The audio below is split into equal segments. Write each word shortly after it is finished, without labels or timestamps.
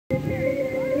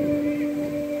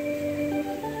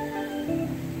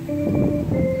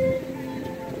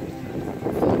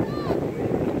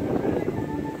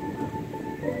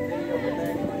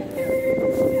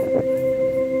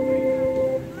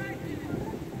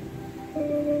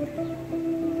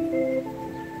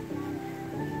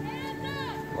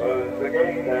Close the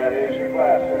gate, that is your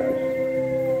classrooms.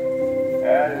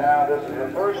 And now this is the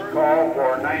first call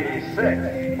for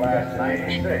 96, class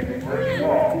 96, first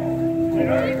call.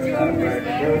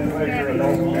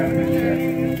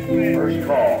 First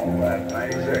call, class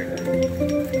 96.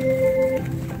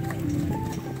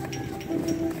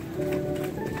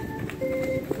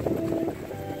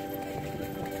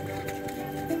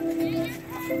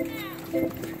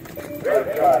 Good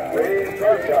shot, please.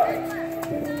 Good shot.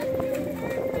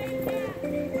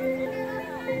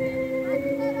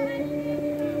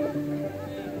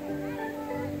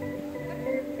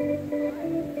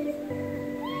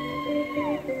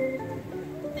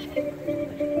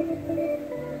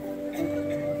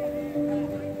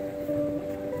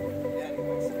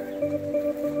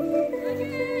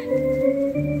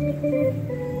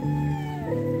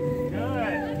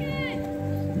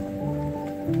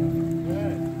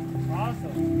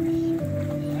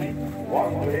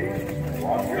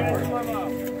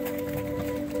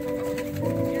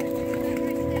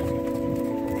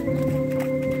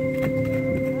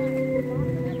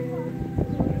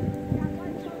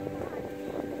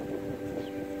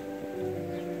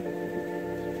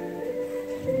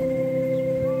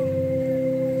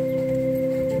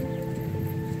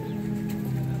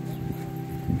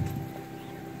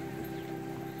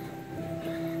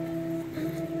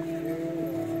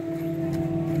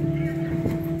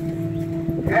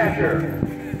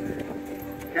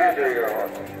 Canter your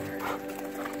horse.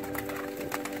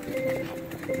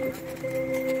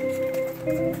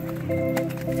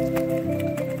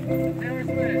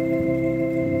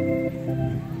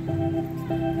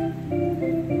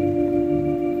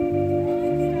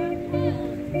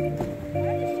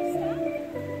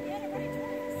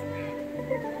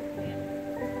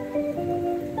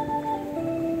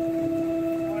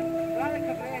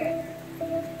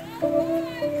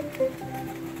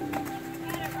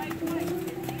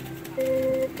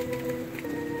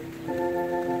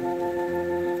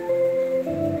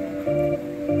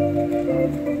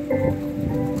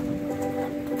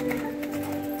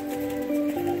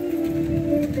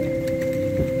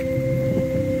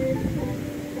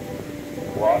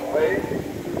 Walk, please.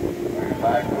 We're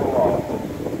back to the wall.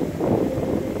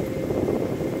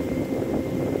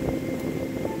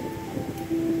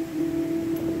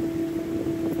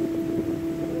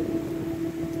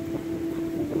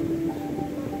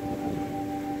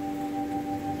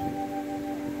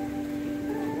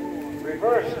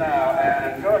 Reverse now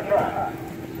and go trot.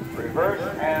 Reverse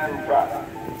and trot.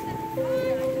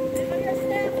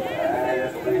 And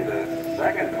it'll be the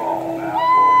second call now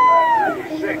for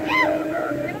 96 at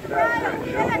American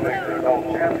Victor Adult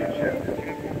Championship.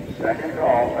 Second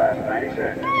call, class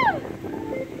 96.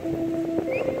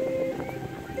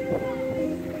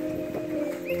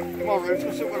 Come on, Rich,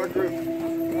 let's sit with our group.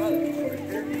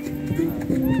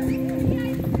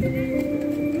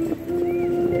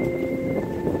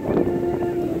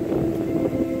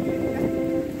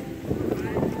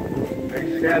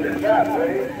 Extended trot,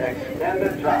 please.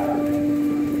 Extended trot.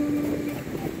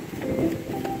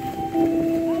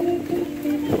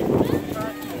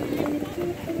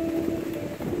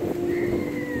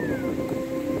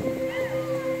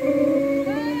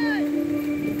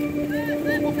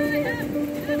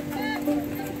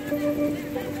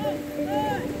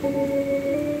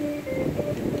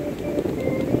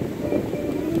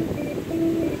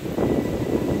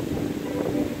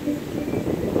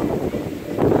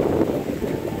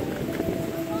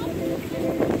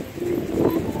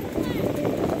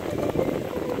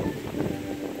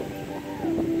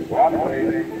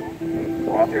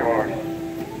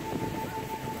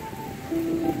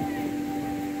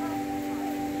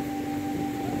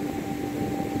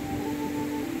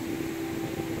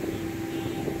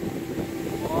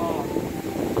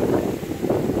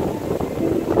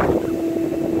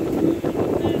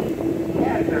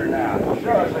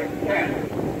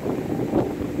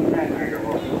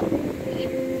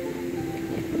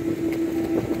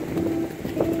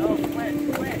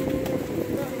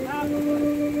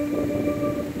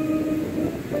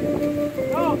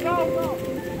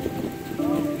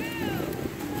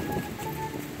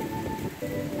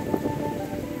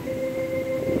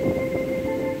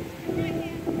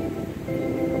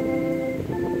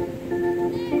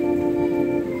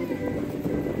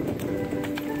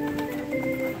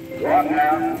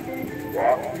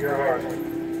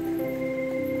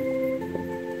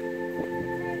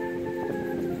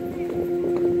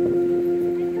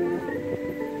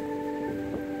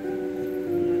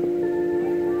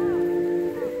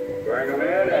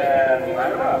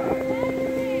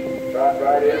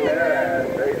 and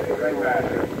face the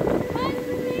ringmaster.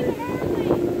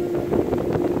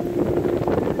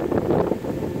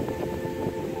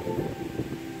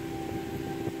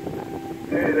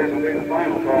 Hey, this will be the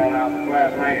final call out in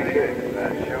Class 96,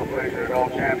 that Showplacer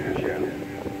Adult Championship.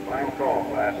 Final call,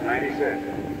 Class 96.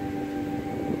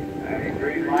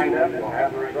 93 lined up, we'll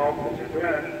have the results in just a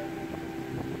minute.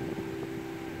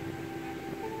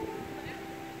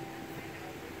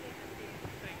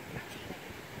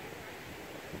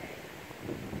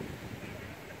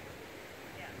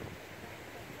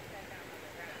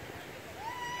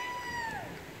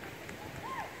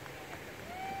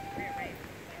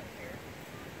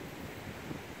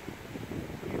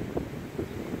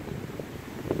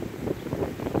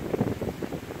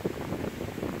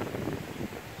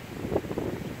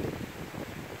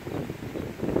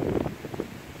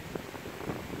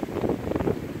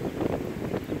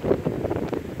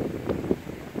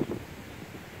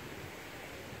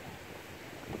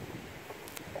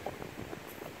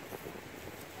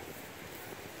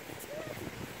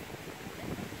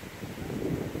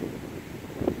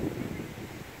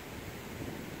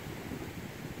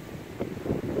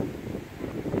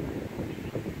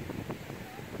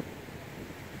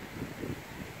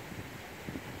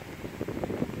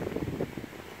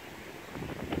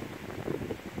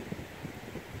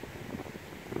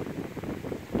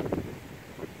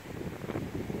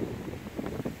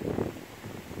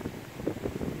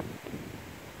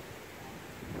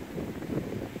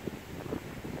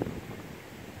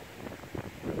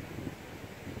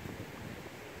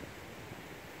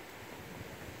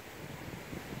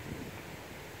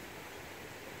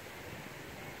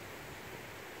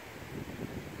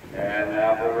 And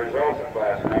now for the results of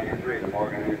Class 93, the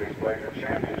Morgan English Pleasure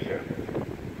Championship.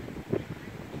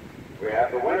 We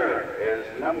have the winner is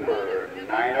number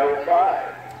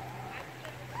 905,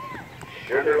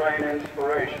 Sugar Lane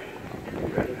Inspiration,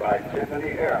 written by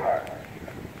Tiffany Earhart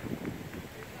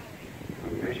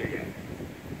from Michigan.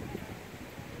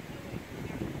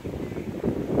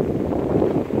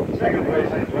 Second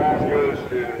place in class goes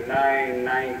to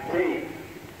 919,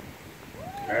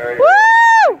 Mary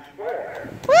Square.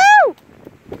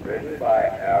 Written by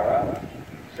Ara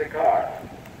Sikar,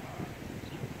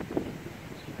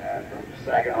 and from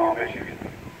Saginaw, Michigan.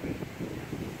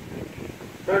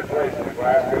 Third place in the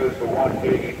class goes to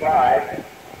 185,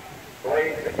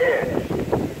 Blade's Edge,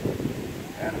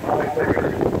 and Molly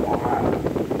Pickard.